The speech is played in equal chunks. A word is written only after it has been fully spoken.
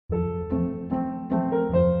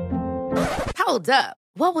Hold up.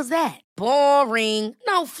 What was that? Boring.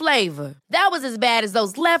 No flavor. That was as bad as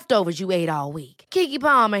those leftovers you ate all week. Keke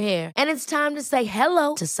Palmer here, and it's time to say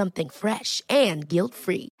hello to something fresh and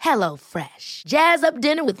guilt-free. Hello Fresh. Jazz up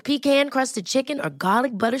dinner with pecan-crusted chicken or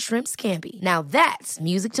garlic butter shrimp scampi. Now that's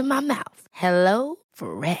music to my mouth. Hello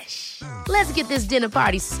Fresh. Let's get this dinner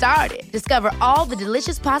party started. Discover all the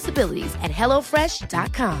delicious possibilities at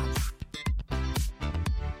hellofresh.com.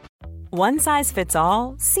 One size fits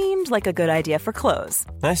all seemed like a good idea for clothes.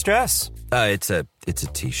 Nice dress. It's a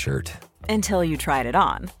t-shirt. Until you tried it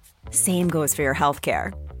on. Same goes for your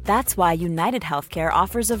healthcare. That's why United Healthcare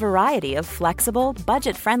offers a variety of flexible,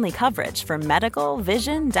 budget-friendly coverage for medical,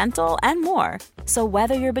 vision, dental, and more. So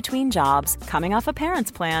whether you're between jobs, coming off a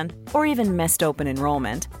parent's plan, or even missed open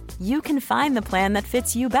enrollment, you can find the plan that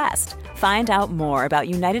fits you best. Find out more about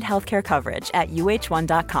United Healthcare coverage at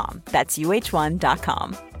uh1.com. That's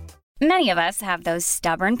uh1.com. Many of us have those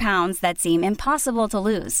stubborn pounds that seem impossible to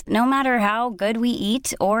lose, no matter how good we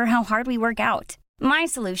eat or how hard we work out. My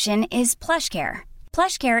solution is PlushCare.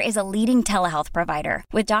 PlushCare is a leading telehealth provider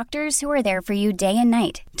with doctors who are there for you day and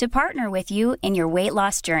night to partner with you in your weight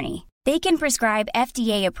loss journey. They can prescribe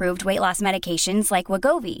FDA-approved weight loss medications like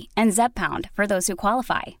Wegovy and Zepbound for those who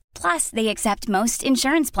qualify. Plus, they accept most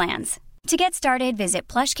insurance plans. To get started, visit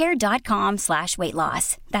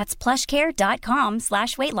plushcare.com/weightloss. That's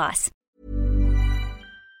plushcare.com/weightloss.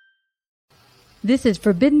 This is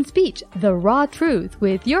Forbidden Speech, the raw truth,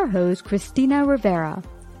 with your host, Christina Rivera.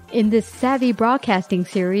 In this savvy broadcasting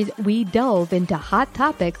series, we delve into hot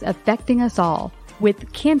topics affecting us all.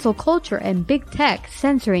 With cancel culture and big tech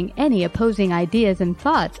censoring any opposing ideas and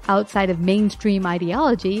thoughts outside of mainstream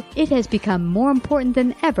ideology, it has become more important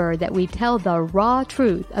than ever that we tell the raw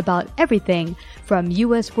truth about everything from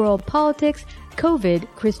U.S. world politics, COVID,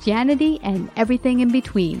 Christianity, and everything in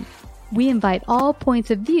between. We invite all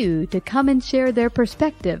points of view to come and share their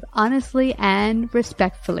perspective honestly and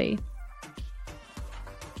respectfully.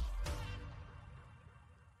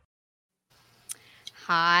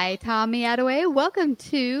 Hi, Tommy Attaway. Welcome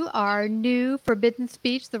to our new Forbidden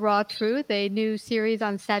Speech, The Raw Truth, a new series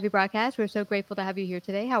on Savvy Broadcast. We're so grateful to have you here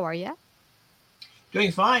today. How are you?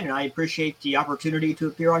 Doing fine, and I appreciate the opportunity to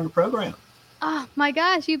appear on your program. Oh, my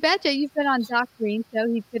gosh, you betcha. You've been on Doc Green's show.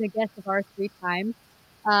 He's been a guest of ours 3 times.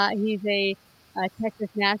 He's a Texas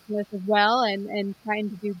nationalist as well, and trying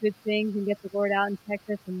to do good things and get the word out in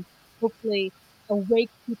Texas and hopefully awake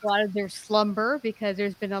people out of their slumber, because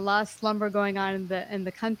there's been a lot of slumber going on in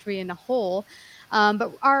the country in a whole.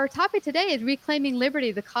 But our topic today is Reclaiming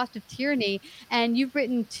Liberty, the Cost of Tyranny. And you've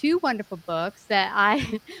written 2 wonderful books that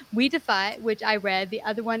We Defy, which I read, the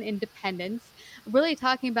other one, Independence, really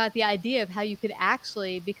talking about the idea of how you could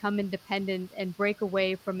actually become independent and break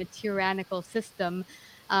away from a tyrannical system,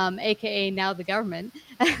 aka now the government.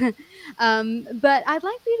 But I'd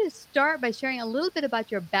like for you to start by sharing a little bit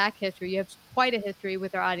about your back history. You have quite a history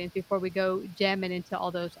with our audience before we go jamming into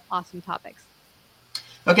all those awesome topics.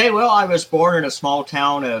 Okay, well, I was born in a small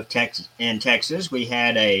town in Texas. We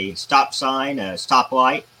had a stop sign, a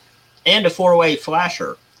stoplight, and a 4-way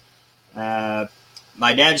flasher. My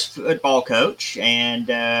dad's football coach,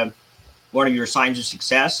 and one of your signs of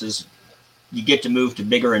success is you get to move to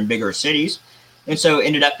bigger and bigger cities. And so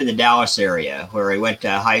ended up in the Dallas area, where I went to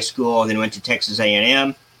high school, then went to Texas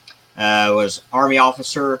A&M, was Army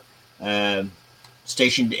officer,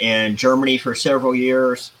 stationed in Germany for several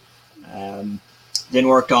years, then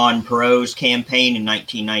worked on Perot's campaign in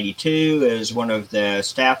 1992 as one of the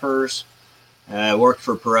staffers, worked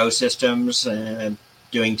for Perot Systems,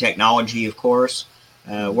 doing technology, of course,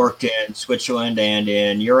 worked in Switzerland and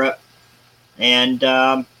in Europe, and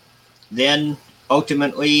then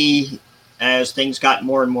ultimately, as things got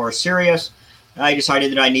more and more serious, I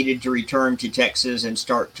decided that I needed to return to Texas and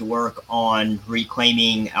start to work on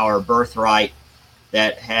reclaiming our birthright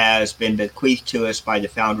that has been bequeathed to us by the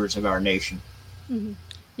founders of our nation. Mm-hmm.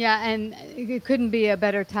 Yeah, and it couldn't be a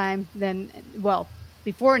better time than, well,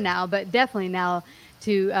 before now, but definitely now,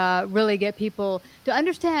 to really get people to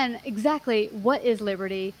understand exactly what is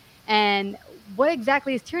liberty and what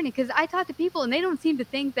exactly is tyranny. Because I talk to people and they don't seem to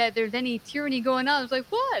think that there's any tyranny going on. It's like,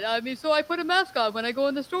 what? I mean, so I put a mask on when I go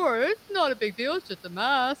in the store. It's not a big deal. It's just a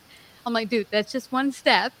mask. I'm like, dude, that's just one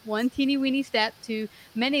step, one teeny weeny step to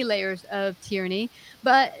many layers of tyranny.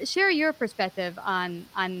 But share your perspective on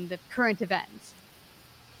the current events.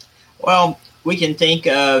 Well, we can think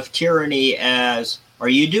of tyranny as, are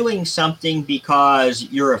you doing something because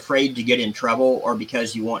you're afraid to get in trouble or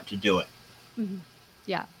because you want to do it? Mm-hmm.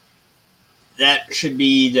 Yeah. That should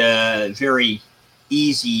be the very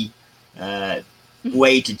easy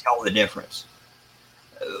way to tell the difference.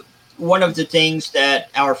 one of the things that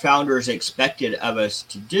our founders expected of us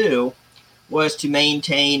to do was to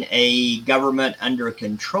maintain a government under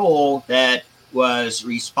control that was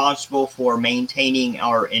responsible for maintaining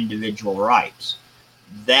our individual rights.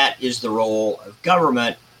 That is the role of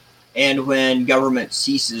government. And when government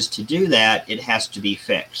ceases to do that, it has to be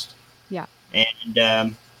fixed. Yeah.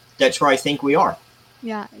 And that's where I think we are.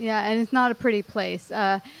 Yeah, and it's not a pretty place.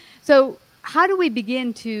 So how do we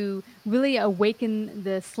begin to really awaken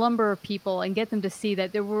the slumber of people and get them to see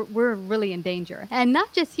that we're really in danger? And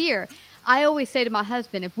not just here. I always say to my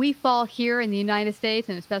husband, if we fall here in the United States,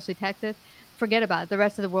 and especially Texas, forget about it. The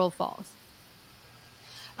rest of the world falls.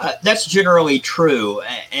 That's generally true.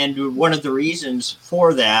 And one of the reasons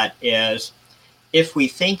for that is if we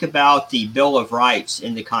think about the Bill of Rights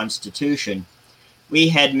in the Constitution, we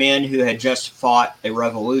had men who had just fought a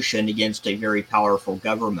revolution against a very powerful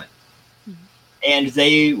government. Mm-hmm. And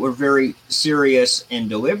they were very serious and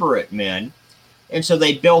deliberate men. And so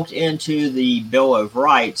they built into the Bill of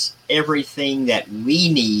Rights everything that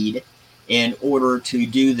we need in order to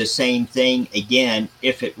do the same thing again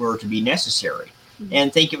if it were to be necessary. Mm-hmm.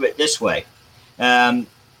 And think of it this way.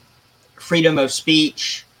 Freedom of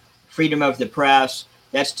speech, freedom of the press,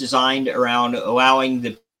 that's designed around allowing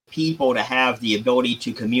the people to have the ability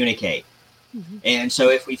to communicate. Mm-hmm. And so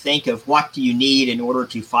if we think of what do you need in order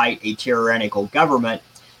to fight a tyrannical government,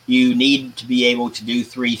 you need to be able to do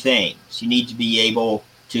three things. You need to be able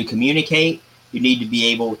to communicate, you need to be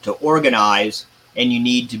able to organize, and you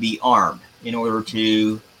need to be armed in order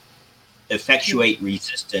to effectuate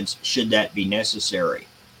resistance should that be necessary.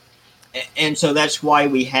 And so that's why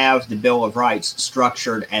we have the Bill of Rights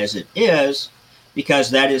structured as it is,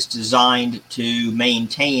 because that is designed to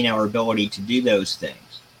maintain our ability to do those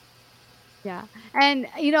things. Yeah. And,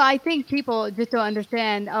 I think people just don't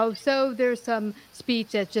understand, so there's some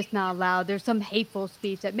speech that's just not allowed. There's some hateful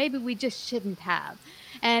speech that maybe we just shouldn't have.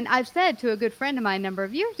 And I've said to a good friend of mine a number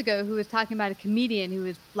of years ago who was talking about a comedian who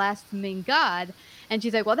was blaspheming God. And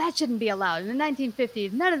she's like, well, that shouldn't be allowed. In the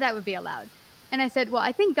 1950s, none of that would be allowed. And I said, well,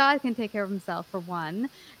 I think God can take care of himself, for one.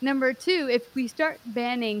 Number two, if we start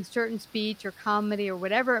banning certain speech or comedy or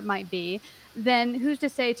whatever it might be, then who's to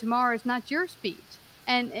say tomorrow is not your speech?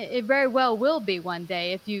 And it very well will be one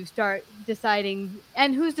day if you start deciding.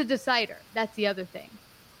 And who's the decider? That's the other thing.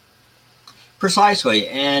 Precisely.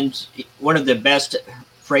 And one of the best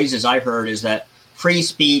phrases I've heard is that free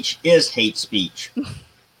speech is hate speech.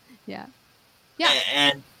 Yeah.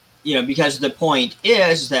 And, because the point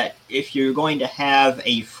is that if you're going to have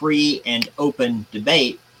a free and open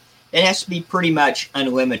debate, it has to be pretty much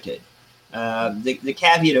unlimited. The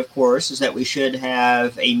caveat, of course, is that we should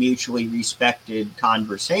have a mutually respected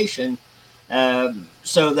conversation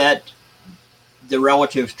so that the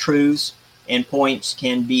relative truths and points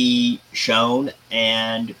can be shown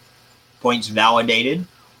and points validated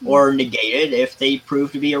or negated if they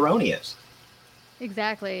prove to be erroneous.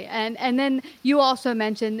 Exactly. And then you also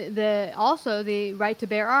mentioned the right to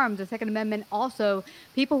bear arms, the Second Amendment. Also,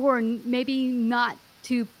 people who are maybe not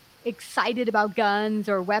too excited about guns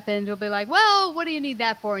or weapons will be like, well, what do you need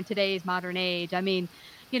that for in today's modern age? I mean,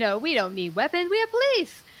 we don't need weapons. We have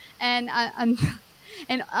police. And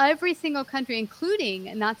and every single country,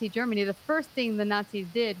 including Nazi Germany, the first thing the Nazis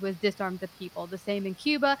did was disarm the people. The same in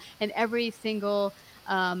Cuba and every single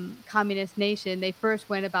communist nation. They first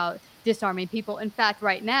went about disarming people. In fact,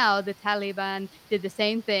 right now, the Taliban did the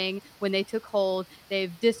same thing when they took hold.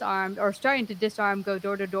 They've disarmed or starting to disarm, go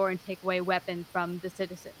door to door and take away weapons from the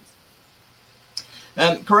citizens.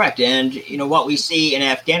 Correct. And, what we see in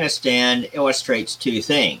Afghanistan illustrates two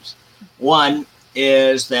things. One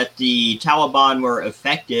is that the Taliban were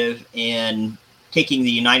effective in kicking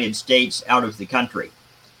the United States out of the country.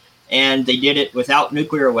 And they did it without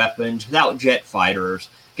nuclear weapons, without jet fighters,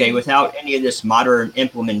 without any of this modern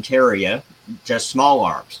implementaria, just small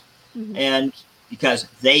arms. Mm-hmm. And because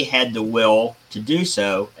they had the will to do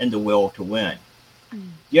so and the will to win. Mm-hmm.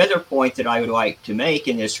 The other point that I would like to make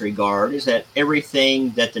in this regard is that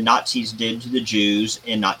everything that the Nazis did to the Jews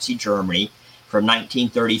in Nazi Germany from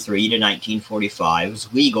 1933 to 1945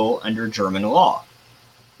 was legal under German law.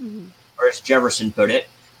 Mm-hmm. Or as Jefferson put it,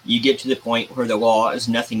 you get to the point where the law is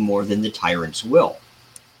nothing more than the tyrant's will.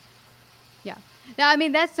 Yeah. Now, I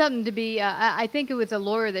mean, that's something to be, I think it was a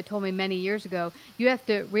lawyer that told me many years ago, you have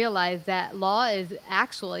to realize that law is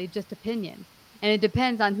actually just opinion. And it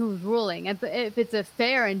depends on who's ruling. And if it's a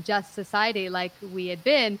fair and just society like we had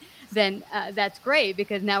been, then that's great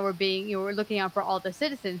because now we're looking out for all the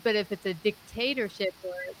citizens. But if it's a dictatorship or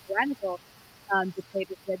a tyrannical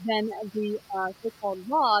dictatorship, then the so-called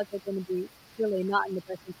laws are going to be really not in the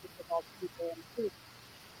best interest of all the people in the city.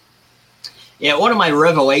 Yeah, one of my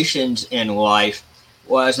revelations in life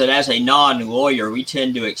was that as a non-lawyer, we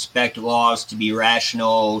tend to expect laws to be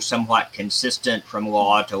rational, somewhat consistent from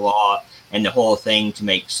law to law, and the whole thing to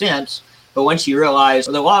make sense. But once you realize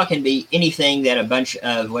the law can be anything that a bunch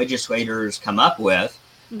of legislators come up with,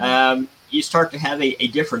 you start to have a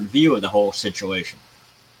different view of the whole situation.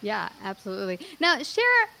 Yeah, absolutely. Now, share.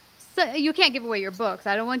 So you can't give away your books.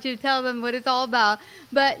 I don't want you to tell them what it's all about,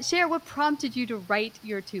 but share what prompted you to write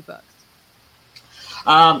your 2 books.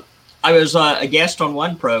 I was a guest on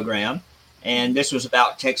one program, and this was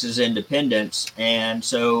about Texas independence. And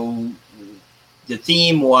so the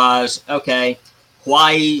theme was, okay,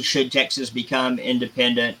 why should Texas become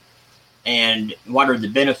independent? And what are the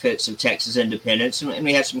benefits of Texas independence? And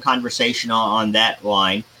we had some conversation on that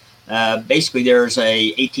line. Basically, there's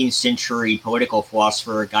a 18th century political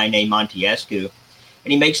philosopher, a guy named Montesquieu,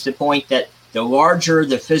 and he makes the point that the larger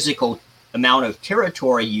the physical amount of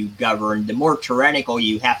territory you govern, the more tyrannical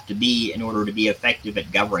you have to be in order to be effective at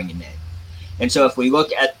governing it. And so if we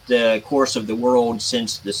look at the course of the world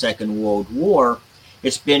since the Second World War,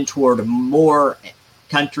 it's been toward more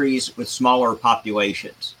countries with smaller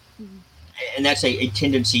populations. And that's a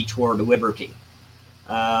tendency toward liberty.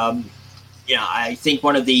 I think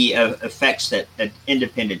one of the effects that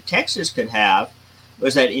independent Texas could have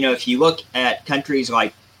was that, if you look at countries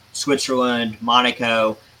like Switzerland,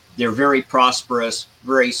 Monaco, they're very prosperous,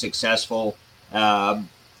 very successful.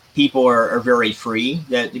 People are very free.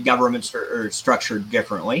 The governments are structured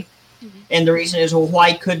differently. And the reason is, well,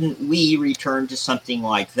 why couldn't we return to something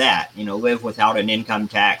like that? Live without an income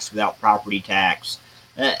tax, without property tax.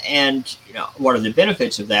 What are the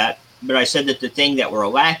benefits of that? But I said that the thing that we're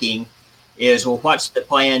lacking is, well, what's the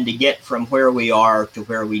plan to get from where we are to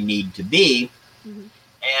where we need to be?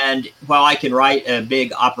 And while I can write a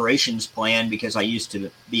big operations plan because I used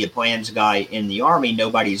to be a plans guy in the Army,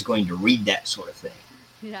 nobody's going to read that sort of thing.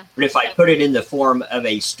 Yeah. But if I put it in the form of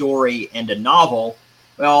a story and a novel,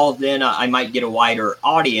 well, then I might get a wider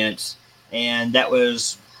audience. And that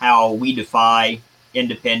was how We Defy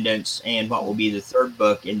Independence and what will be the 3rd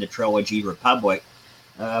book in the trilogy, Republic.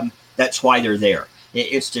 That's why they're there.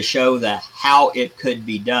 It's to show how it could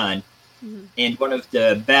be done. And one of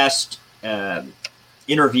the best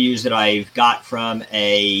interviews that I've got from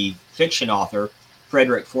a fiction author,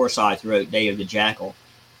 Frederick Forsyth, wrote Day of the Jackal.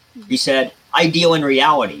 He said, I deal in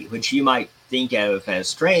reality, which you might think of as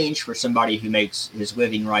strange for somebody who makes his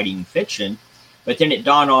living writing fiction. But then it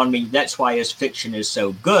dawned on me, that's why his fiction is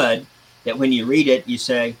so good, that when you read it, you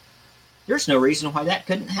say, there's no reason why that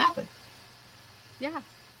couldn't happen. Yeah.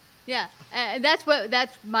 Yeah. That's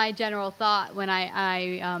my general thought when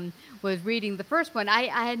I was reading the first one. I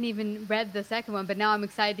hadn't even read the second one, but now I'm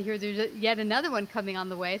excited to hear there's yet another one coming on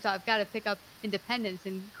the way. So I've got to pick up Independence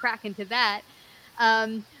and crack into that.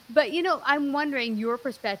 But, I'm wondering your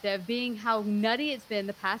perspective, being how nutty it's been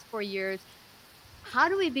the past 4 years. How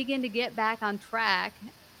do we begin to get back on track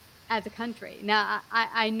as a country? Now,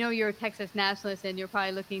 I know you're a Texas nationalist and you're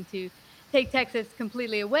probably looking to take Texas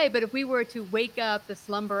completely away, but if we were to wake up the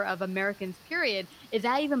slumber of Americans, period, is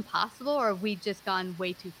that even possible, or have we just gone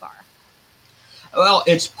way too far? Well,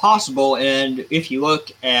 it's possible, and if you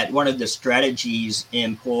look at one of the strategies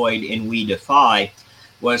employed in We Defy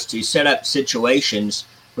was to set up situations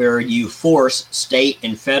where you force state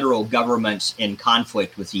and federal governments in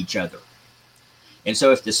conflict with each other. And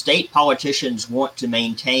so if the state politicians want to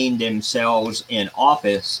maintain themselves in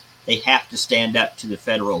office, they have to stand up to the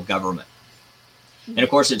federal government. And of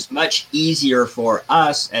course, it's much easier for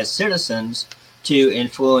us as citizens to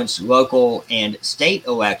influence local and state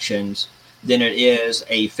elections than it is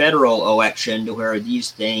a federal election, to where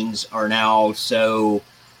these things are now so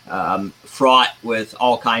fraught with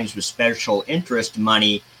all kinds of special interest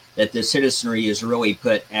money that the citizenry is really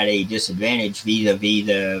put at a disadvantage vis-a-vis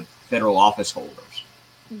the federal office holders.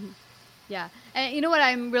 Yeah. And you know what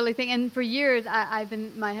I'm really thinking, and for years,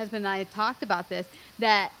 my husband and I had talked about this,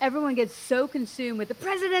 that everyone gets so consumed with the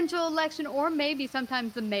presidential election, or maybe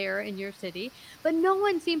sometimes the mayor in your city, but no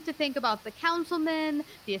one seems to think about the councilmen,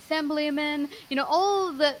 the assemblymen,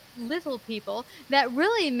 all the little people that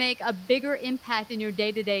really make a bigger impact in your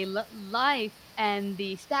day-to-day life, and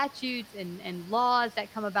the statutes and laws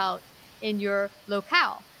that come about in your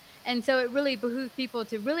locale. And so it really behooves people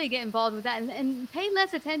to really get involved with that and pay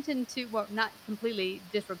less attention to, well, not completely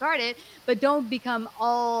disregard it, but don't become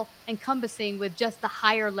all encompassing with just the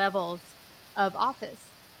higher levels of office.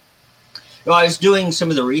 Well, I was doing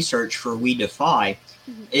some of the research for We Defy.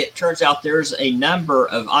 It turns out there's a number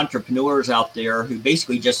of entrepreneurs out there who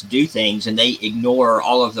basically just do things and they ignore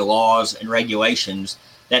all of the laws and regulations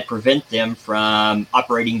that prevent them from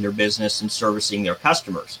operating their business and servicing their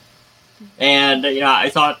customers. And, I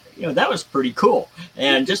thought, that was pretty cool.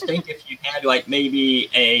 And just think if you had like maybe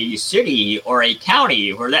a city or a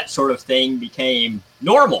county where that sort of thing became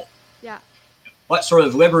normal. Yeah. What sort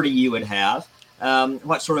of liberty you would have,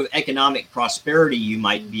 what sort of economic prosperity you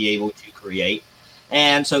might be able to create.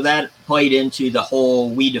 And so that played into the whole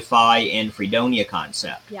We Defy and Freedonia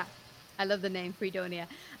concept. Yeah. I love the name Freedonia.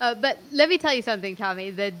 But let me tell you something,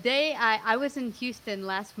 Tommy. The day I was in Houston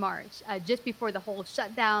last March, just before the whole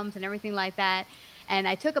shutdowns and everything like that, and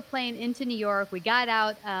I took a plane into New York. We got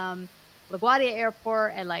out LaGuardia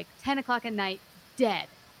Airport at like 10 o'clock at night, dead.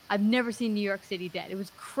 I've never seen New York City dead. It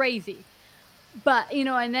was crazy. But,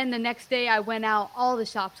 and then the next day I went out, all the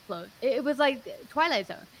shops closed. It was like Twilight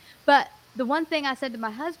Zone. But the one thing I said to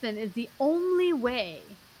my husband is the only way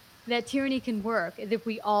that tyranny can work is if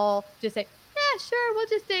we all just say, yeah, sure, we'll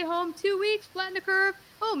just stay home 2 weeks, flatten the curve.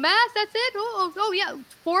 Oh, mask, that's it? Oh, yeah,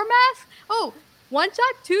 4 masks? Oh, 1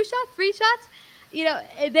 shot, 2 shots, 3 shots?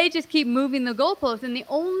 They just keep moving the goalposts. And the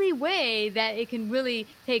only way that it can really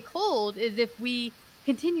take hold is if we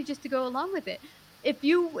continue just to go along with it.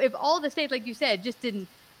 If all the states, like you said, just didn't,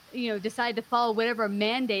 decide to follow whatever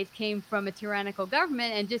mandates came from a tyrannical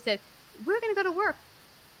government and just said, we're going to go to work.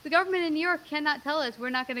 The government in New York cannot tell us we're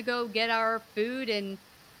not going to go get our food and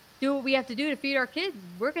do what we have to do to feed our kids.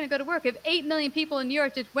 We're going to go to work. If 8 million people in New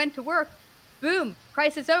York just went to work, boom,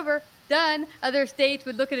 crisis over, done. Other states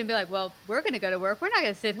would look at it and be like, well, we're going to go to work. We're not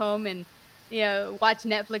going to sit home and, watch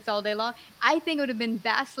Netflix all day long. I think it would have been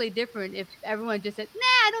vastly different if everyone just said, nah,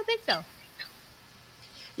 I don't think so.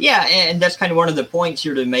 Yeah, and that's kind of one of the points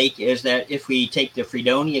here to make is that if we take the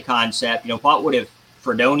Freedonia concept, what would have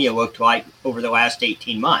Freedonia looked like over the last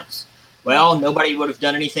 18 months? Well, nobody would have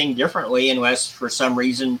done anything differently unless for some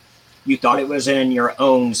reason you thought it was in your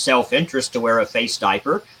own self-interest to wear a face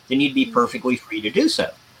diaper, then you'd be perfectly free to do so.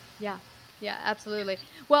 Yeah, absolutely.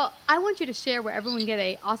 Well, I want you to share where everyone can get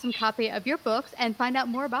an awesome copy of your books and find out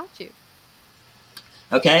more about you.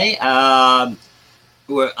 Okay, I'm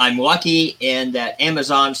lucky in that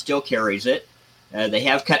Amazon still carries it. They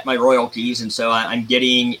have cut my royalties, and so I'm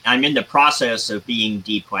in the process of being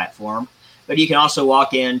deplatformed. But you can also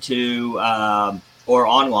walk into or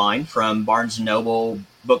online from Barnes & Noble,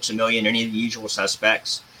 Books A Million, any of the usual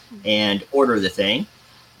suspects, and order the thing.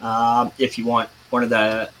 If you want one of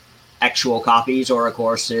the actual copies, or of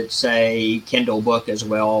course it's a Kindle book as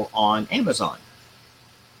well on Amazon.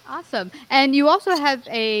 Awesome. And you also have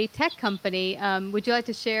a tech company. Would you like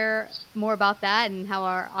to share more about that and how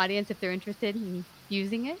our audience, if they're interested in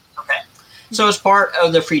using it? Okay. So as part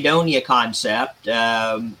of the Freedonia concept,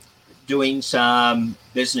 doing some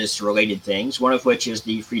business-related things, one of which is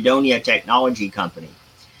the Freedonia Technology Company.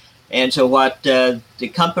 And so what the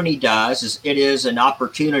company does is it is an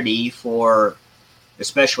opportunity for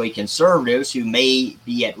especially conservatives who may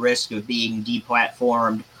be at risk of being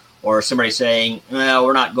deplatformed, or somebody saying, well,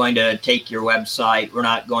 we're not going to take your website. We're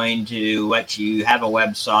not going to let you have a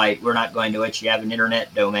website. We're not going to let you have an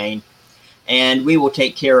internet domain. And we will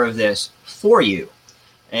take care of this for you.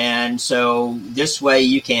 And so this way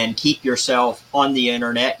you can keep yourself on the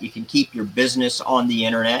internet. You can keep your business on the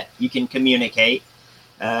internet. You can communicate.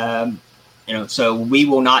 So we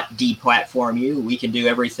will not deplatform you. We can do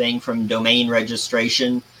everything from domain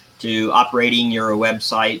registration to operating your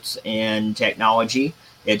websites and technology.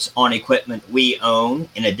 It's on equipment we own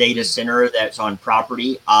in a data center that's on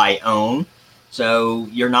property I own. So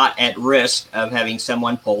you're not at risk of having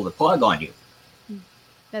someone pull the plug on you.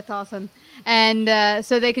 That's awesome. And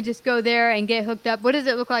so they could just go there and get hooked up. What does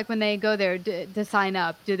it look like when they go there to sign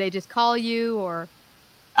up? Do they just call you or?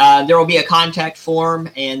 There will be a contact form,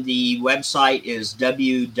 and the website is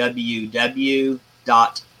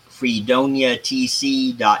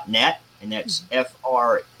www.freedoniatc.net. And that's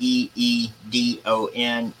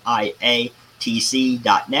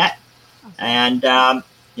FREEDONIATC.net. Awesome. And,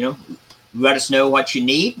 let us know what you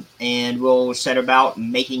need, and we'll set about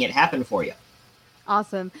making it happen for you.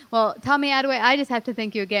 Awesome. Well, Tommy Attaway, I just have to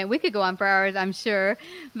thank you again. We could go on for hours, I'm sure.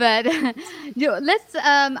 But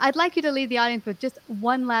I'd like you to leave the audience with just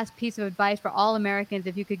one last piece of advice for all Americans.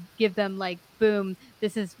 If you could give them boom,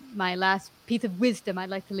 this is my last piece of wisdom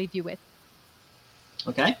I'd like to leave you with.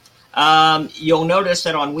 Okay. You'll notice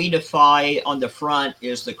that on We Defy, on the front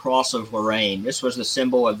is the Cross of Lorraine. This was the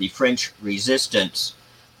symbol of the French resistance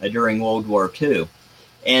during World War II.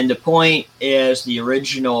 And the point is the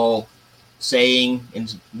original saying in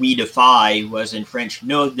We Defy was in French,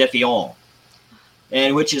 Nous défions,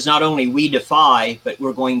 and which is not only we defy, but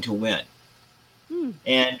we're going to win.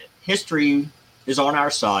 And history is on our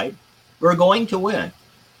side. We're going to win.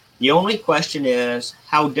 The only question is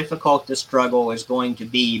how difficult the struggle is going to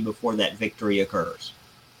be before that victory occurs.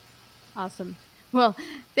 Awesome. Well,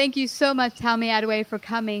 thank you so much, Tell Me Attaway, for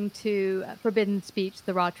coming to Forbidden Speech,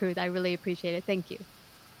 The Raw Truth. I really appreciate it. Thank you.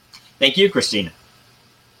 Thank you, Christina.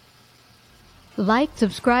 Like,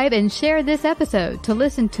 subscribe, and share this episode. To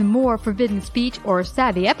listen to more Forbidden Speech or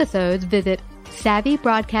Savvy episodes, visit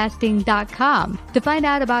savvybroadcasting.com. To find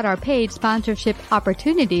out about our paid sponsorship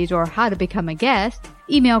opportunities or how to become a guest,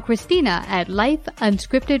 email Christina at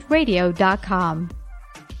lifeunscriptedradio.com.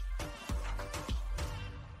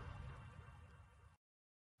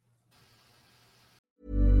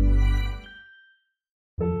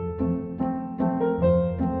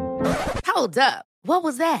 Hold up. What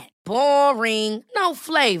was that? Boring. No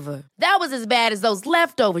flavor. That was as bad as those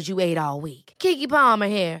leftovers you ate all week. Keke Palmer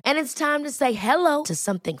here, and it's time to say hello to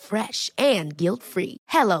something fresh and guilt-free.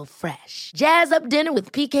 Hello Fresh. Jazz up dinner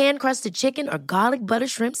with pecan-crusted chicken or garlic butter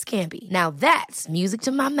shrimp scampi. Now that's music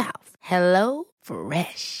to my mouth. Hello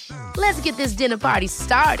Fresh. Let's get this dinner party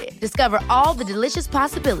started. Discover all the delicious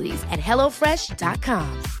possibilities at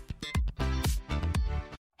hellofresh.com.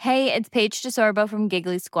 Hey, it's Paige DeSorbo from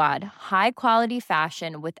Giggly Squad. High quality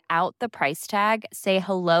fashion without the price tag. Say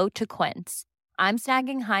hello to Quince. I'm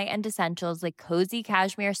snagging high-end essentials like cozy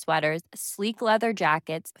cashmere sweaters, sleek leather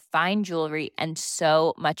jackets, fine jewelry, and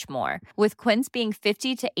so much more. With Quince being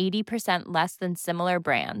 50 to 80% less than similar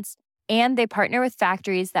brands. And they partner with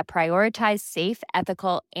factories that prioritize safe,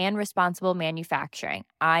 ethical, and responsible manufacturing.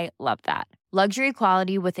 I love that. Luxury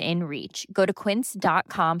quality within reach. Go to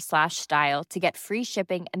quince.com/style to get free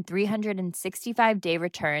shipping and 365-day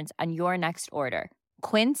returns on your next order.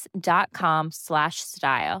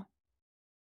 Quince.com/style.